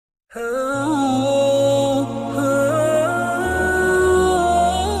So,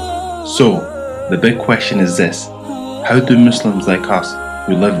 the big question is this: how do Muslims like us,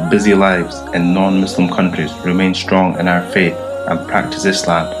 who live busy lives in non Muslim countries, remain strong in our faith and practice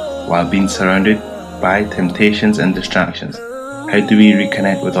Islam while being surrounded by temptations and distractions? How do we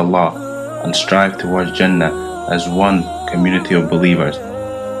reconnect with Allah and strive towards Jannah as one community of believers?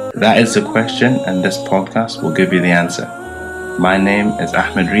 That is the question, and this podcast will give you the answer. My name is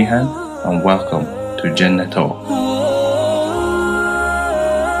Ahmed Rihan, and welcome to Jannah Talk.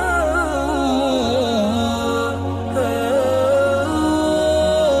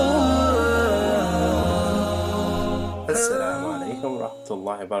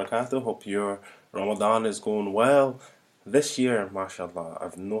 Rahmatullahi barakatuh. Hope your Ramadan is going well. This year, mashallah,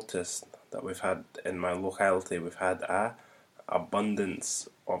 I've noticed that in my locality, we've had a abundance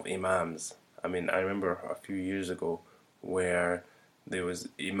of imams. I mean, I remember a few years ago where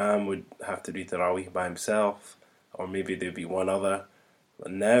imam would have to read Tarawih by himself, or maybe there'd be one other.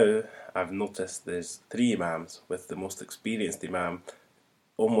 But now, I've noticed there's three imams, with the most experienced imam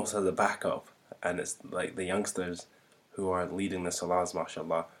almost as a backup, and it's like the youngsters who are leading the salahs,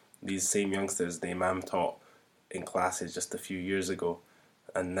 mashallah. These same youngsters the imam taught in classes just a few years ago,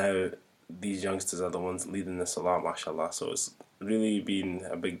 and now these youngsters are the ones leading the salah, mashallah. So it's really been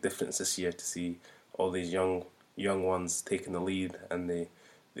a big difference this year to see all these young ones taking the lead, and the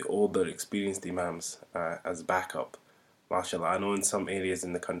older experienced imams as backup, mashallah. I know in some areas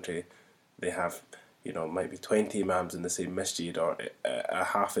in the country they have, might be 20 imams in the same masjid, or a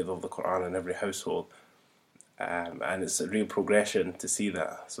hafidh of the Quran in every household. And it's a real progression to see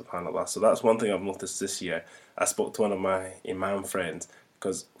that, subhanAllah. So that's one thing I've noticed this year. I spoke to one of my imam friends,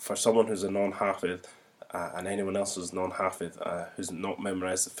 because for someone who's a non-hafidh, and anyone else who's non-hafidh, who's not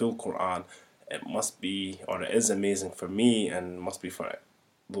memorized the full Quran, it is amazing for me, and must be for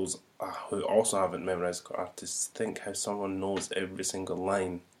those who also haven't memorized the Quran, to think how someone knows every single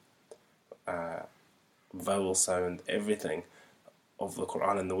line, vowel sound, everything of the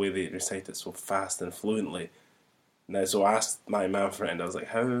Quran, and the way they recite it so fast and fluently. Now, so I asked my imam friend, I was like,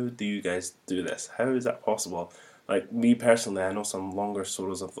 how do you guys do this? How is that possible? Like, me personally, I know some longer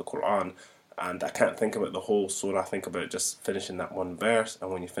surahs of the Quran, and I can't think about the whole surah. I think about just finishing that one verse, and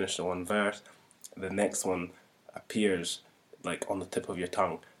when you finish the one verse, the next one appears like on the tip of your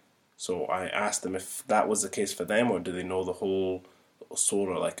tongue. So I asked them if that was the case for them, or do they know the whole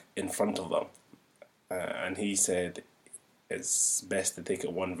surah like in front of them? And he said it's best to take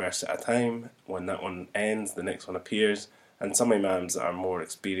it one verse at a time. When that one ends, the next one appears. And some imams are more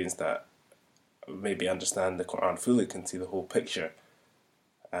experienced, that maybe understand the Quran fully, can see the whole picture.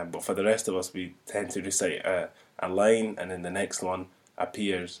 But for the rest of us, we tend to recite a line, and then the next one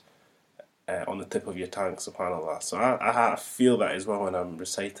appears on the tip of your tongue, subhanAllah. So I feel that as well when I'm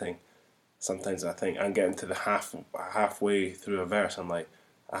reciting. Sometimes I think I'm getting to the halfway through a verse, I'm like,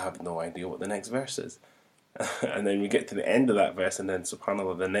 I have no idea what the next verse is. And then we get to the end of that verse, and then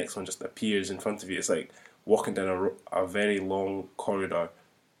subhanAllah, the next one just appears in front of you. It's like walking down a very long corridor,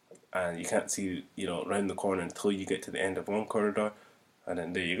 and you can't see, round the corner until you get to the end of one corridor, and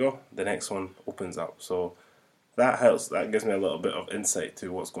then there you go, the next one opens up. So that helps. That gives me a little bit of insight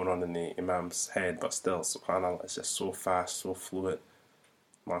to what's going on in the imam's head. But still, subhanAllah, it's just so fast, so fluid.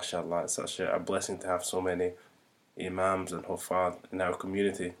 MashaAllah, it's such a blessing to have so many imams and huffaz in our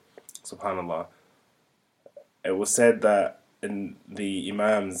community, subhanAllah. It was said that in the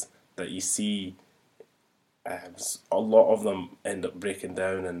imams that you see, a lot of them end up breaking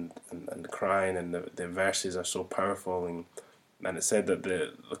down and crying, and the verses are so powerful, and it said that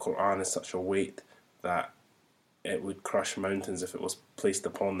the Quran is such a weight that it would crush mountains if it was placed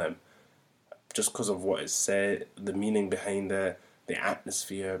upon them, just because of what is said, the meaning behind it, the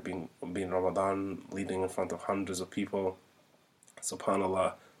atmosphere, being Ramadan, leading in front of hundreds of people,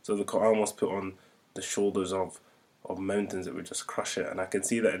 subhanAllah. So the Quran was put on the shoulders of mountains that would just crush it, and I can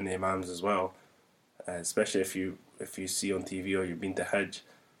see that in the imams as well, especially if you see on TV, or you've been to Hajj,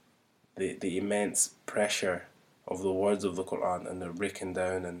 the immense pressure of the words of the Quran, and they're breaking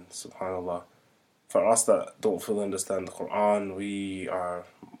down, and subhanAllah. For us that don't fully understand the Quran, we are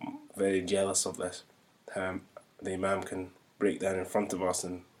very jealous of this. The imam can break down in front of us,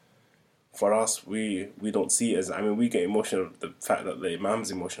 and for us, we don't see it as, we get emotional at the fact that the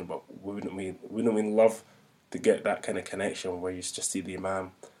imam's emotional, but wouldn't we love to get that kind of connection where you just see the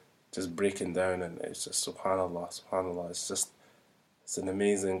imam just breaking down, and it's just subhanAllah. It's an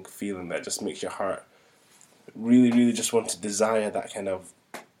amazing feeling that just makes your heart really, really just want to desire that kind of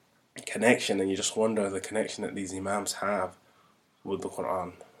connection, and you just wonder the connection that these imams have with the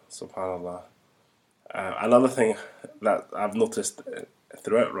Quran, subhanAllah. Another thing that I've noticed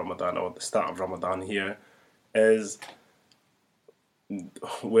throughout Ramadan, or the start of Ramadan here, is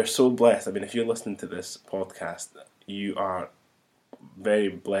we're so blessed. I mean, if you're listening to this podcast, you are very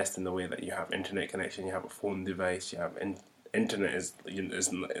blessed in the way that you have internet connection, you have a phone device, you have internet is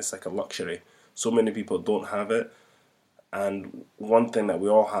it's like a luxury. So many people don't have it, and one thing that we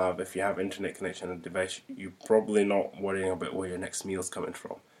all have, if you have internet connection and device, you're probably not worrying about where your next meal's coming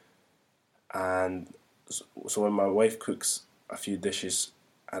from. And so when my wife cooks a few dishes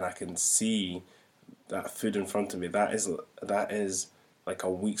and I can see that food in front of me, that is like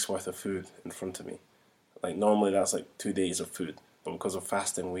a week's worth of food in front of me. Like normally that's like 2 days of food, but because of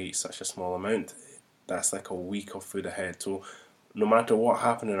fasting we eat such a small amount, that's like a week of food ahead. So no matter what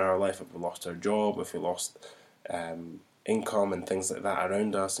happened in our life, if we lost our job, if we lost income and things like that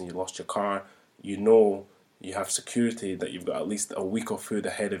around us, and you lost your car, you know you have security that you've got at least a week of food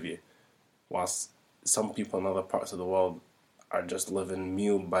ahead of you. Whilst some people in other parts of the world are just living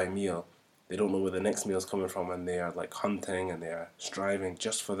meal by meal. They don't know where the next meal is coming from, and they are like hunting and they are striving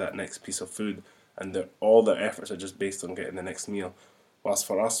just for that next piece of food, and all their efforts are just based on getting the next meal. Whilst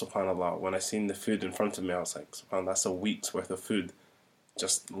for us, subhanAllah, when I seen the food in front of me, I was like, subhanAllah, that's a week's worth of food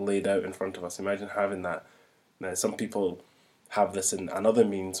just laid out in front of us. Imagine having that. Now, some people have this in another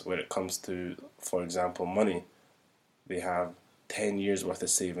means where it comes to, for example, money. They have 10 years worth of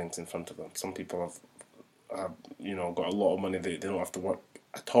savings in front of them. Some people have got a lot of money. They don't have to work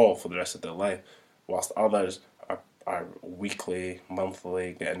at all for the rest of their life, whilst others are weekly,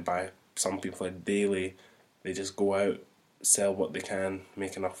 monthly, getting by. Some people are daily. They just go out, sell what they can,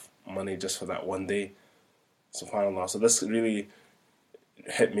 make enough money just for that one day. SubhanAllah. So this really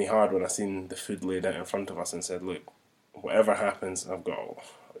hit me hard when I seen the food laid out in front of us and said, look, whatever happens, I've got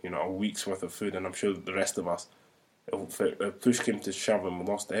a week's worth of food, and I'm sure the rest of us, if push came to shove and we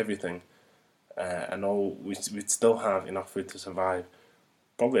lost everything, and we'd still have enough food to survive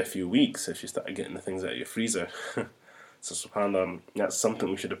probably a few weeks if you started getting the things out of your freezer. So subhanAllah, that's something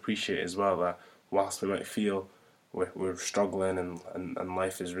we should appreciate as well, that whilst we might feel we're struggling and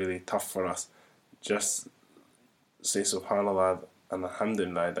life is really tough for us, just say subhanAllah and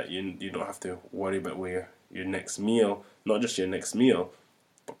alhamdulillah that you don't have to worry about where your next meal, not just your next meal,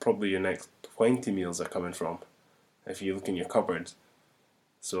 but probably your next 20 meals are coming from if you look in your cupboards.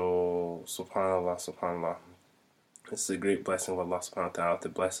 So subhanAllah, it's a great blessing of Allah subhanahu wa ta'ala to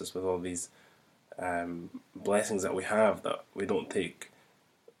bless us with all these blessings that we have that we don't take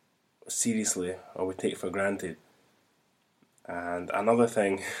seriously or we take for granted. And another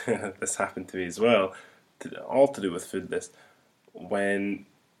thing that's happened to me as well, all to do with food, when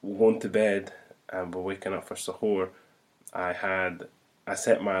we're going to bed and we're waking up for suhoor, I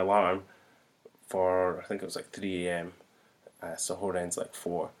set my alarm for, I think it was like 3 a.m. Suhoor ends like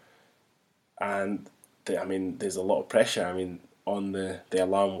 4. And there's a lot of pressure. On the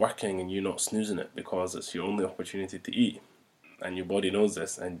alarm working and you not snoozing it, because it's your only opportunity to eat, and your body knows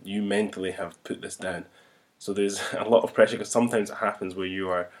this, and you mentally have put this down. So there's a lot of pressure, because sometimes it happens where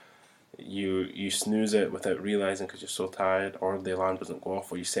you snooze it without realizing because you're so tired, or the alarm doesn't go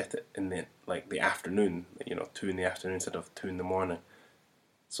off, or you set it in the afternoon, 2 in the afternoon instead of 2 in the morning.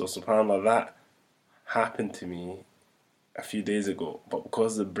 So subhanAllah, that happened to me a few days ago, but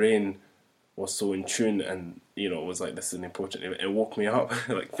because the brain was so in tune and it was like, this is an important event, it woke me up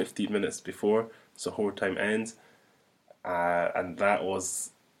like 15 minutes before suhoor time ends, and that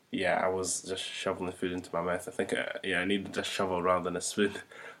was, I was just shoveling food into my mouth. I think I needed a shovel rather than a spoon.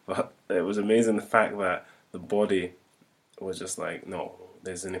 But it was amazing the fact that the body was just like, no,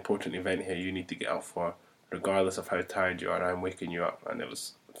 there's an important event here you need to get up for, regardless of how tired you are, I'm waking you up. And it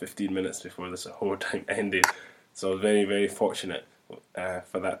was 15 minutes before the suhoor time ended. So I was very, very fortunate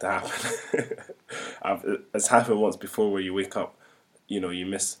for that to happen. It's happened once before where you wake up, you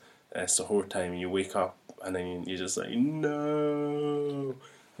miss suhoor time, and you wake up and then you're just like, no.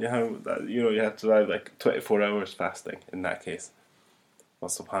 You have to survive like 24 hours fasting in that case. Well,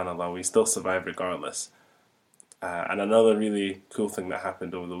 subhanAllah, we still survive regardless. And another really cool thing that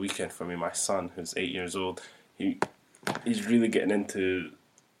happened over the weekend for me, my son, who's 8 years old, he's really getting into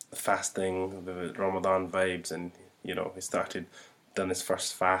fasting, the Ramadan vibes, and he done his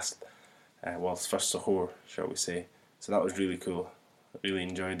first fast, his first suhoor, shall we say. So that was really cool. I really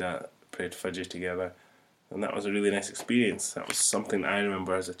enjoyed that. Prayed Fajr together, and that was a really nice experience. That was something I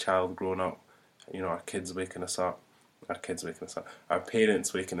remember as a child growing up. Our parents waking us up.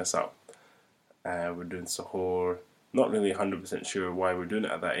 We're doing suhoor. Not really 100% sure why we're doing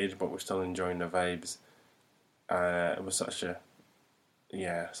it at that age, but we're still enjoying the vibes. It was such a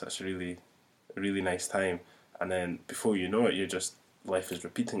really, really nice time. And then before you know it, life is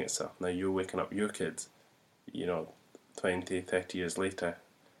repeating itself. Now you're waking up your kids. 20, 30 years later,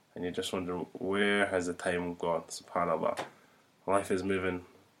 and you're just wondering, where has the time gone? SubhanAllah. Life is moving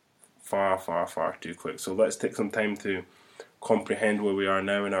far, far, far too quick. So let's take some time to comprehend where we are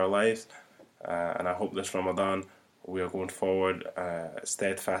now in our lives, and I hope this Ramadan we are going forward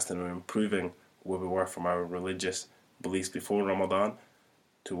steadfast and we're improving where we were from our religious beliefs before Ramadan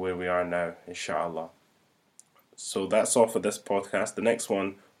to where we are now, inshallah. So that's all for this podcast. The next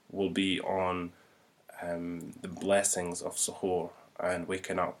one will be on the blessings of suhoor and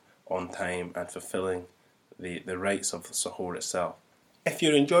waking up on time and fulfilling the rights of the suhoor itself. If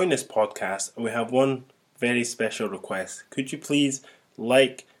you're enjoying this podcast, we have one very special request. Could you please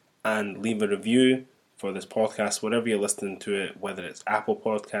like and leave a review for this podcast, wherever you're listening to it, whether it's Apple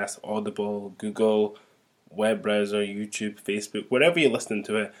Podcasts, Audible, Google, web browser, YouTube, Facebook, wherever you're listening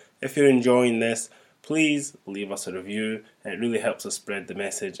to it. If you're enjoying this, please leave us a review. It really helps us spread the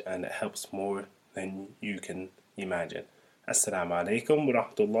message and it helps more than you can imagine. Assalamu alaikum wa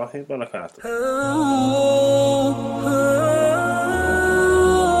rahmatullahi wa barakatuh.